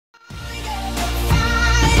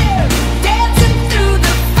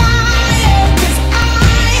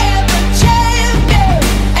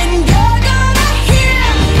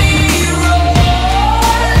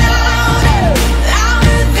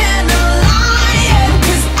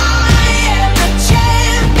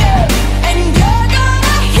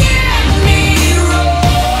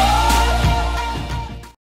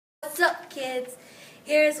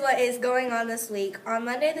is going on this week. On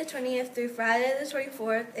Monday the 20th through Friday the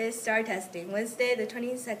 24th is STAR testing. Wednesday the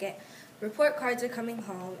 22nd, report cards are coming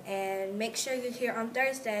home. And make sure you're here on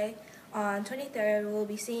Thursday. On 23rd, we'll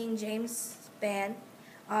be seeing James' band.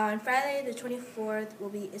 On Friday the 24th will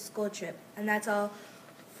be a school trip. And that's all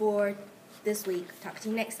for this week. Talk to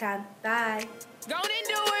you next time. Bye. Go and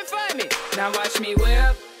do it for me. Now watch me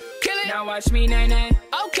whip. Kill it. Now watch me nay-nay.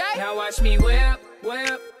 Okay. Now watch me whip.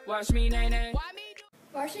 Watch me nay-nay.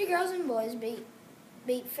 Varsity girls and boys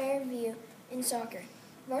beat Fairview in soccer.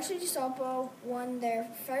 Varsity softball won their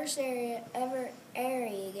first area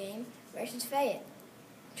game versus Fayette.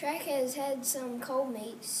 Track has had some cold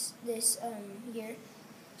meets this year.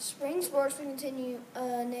 Spring sports will continue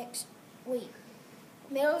next week.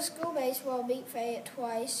 Middle school baseball beat Fayette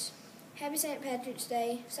twice. Happy St. Patrick's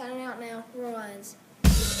Day. Signing out now. Roar Lions.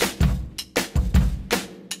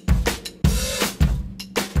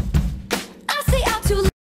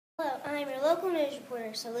 Hello, I'm your local news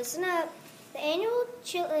reporter, so listen up. The annual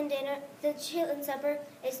Chitlin Dinner, the Chitlin Supper,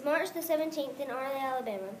 is March the 17th in Arley,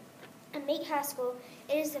 Alabama. At Meek High School,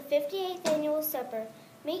 it is the 58th annual supper.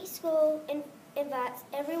 Meek School invites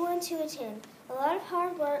everyone to attend. A lot of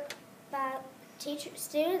hard work by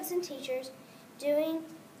students and teachers going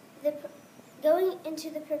into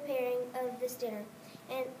the preparing of this dinner.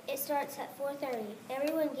 And it starts at 4:30.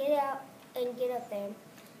 Everyone get out and get up there.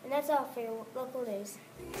 And that's all for your local news.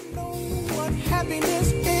 You know what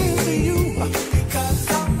happiness is to you, 'cause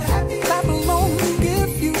I'm happy. Clap along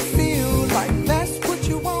if you feel like that's what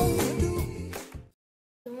you want to do.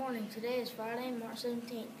 Good morning. Today is Friday, March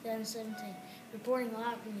 17th, 2017. Reporting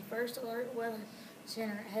live from the First Alert Weather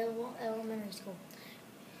Center at Hillville Elementary School.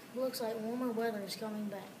 It looks like warmer weather is coming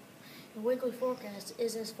back. The weekly forecast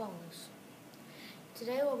is as follows.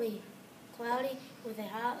 Today will be cloudy with a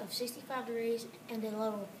high of 65 degrees and a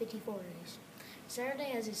low of 54 degrees. Saturday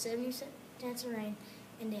has a 70% chance of rain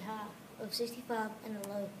and a high of 65 and a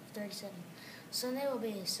low of 37. Sunday will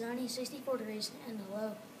be a sunny 64 degrees and a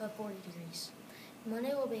low of 40 degrees.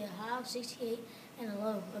 Monday will be a high of 68 and a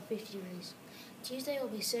low of 50 degrees. Tuesday will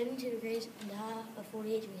be 72 degrees and a high of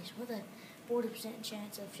 48 degrees with a 40%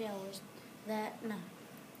 chance of showers that night.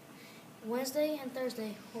 Wednesday and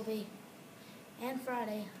Thursday will be, and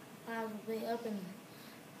Friday, highs will be up in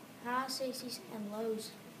the high 60s and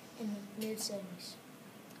lows in the mid 70s.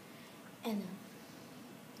 And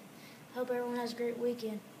hope everyone has a great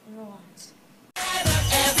weekend in the Lions.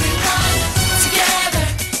 Everyone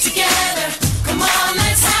together, come on,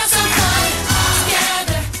 let's have some fun.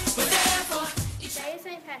 Together, we're there for each Today is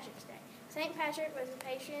St. Patrick's Day. St. Patrick was a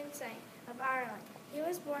patron saint of Ireland. He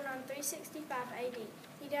was born on 365 AD.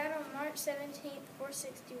 He died on March 17th,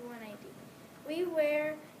 461 AD. We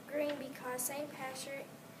wear green because St. Patrick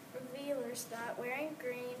revealers thought wearing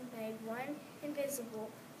green made one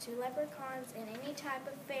invisible to leprechauns and any type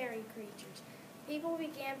of fairy creatures. People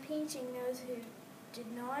began pinching those who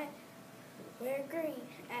did not wear green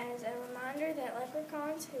as a reminder that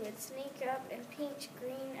leprechauns who would sneak up and pinch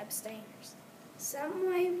green abstainers. Some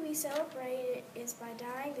way we celebrate it is by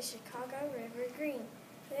dyeing the Chicago River green.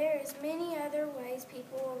 There is many other ways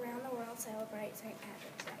people around the world celebrate St.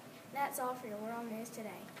 Patrick's Day. That's all for your World News today.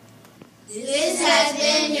 This has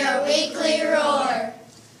been your Weekly Roar.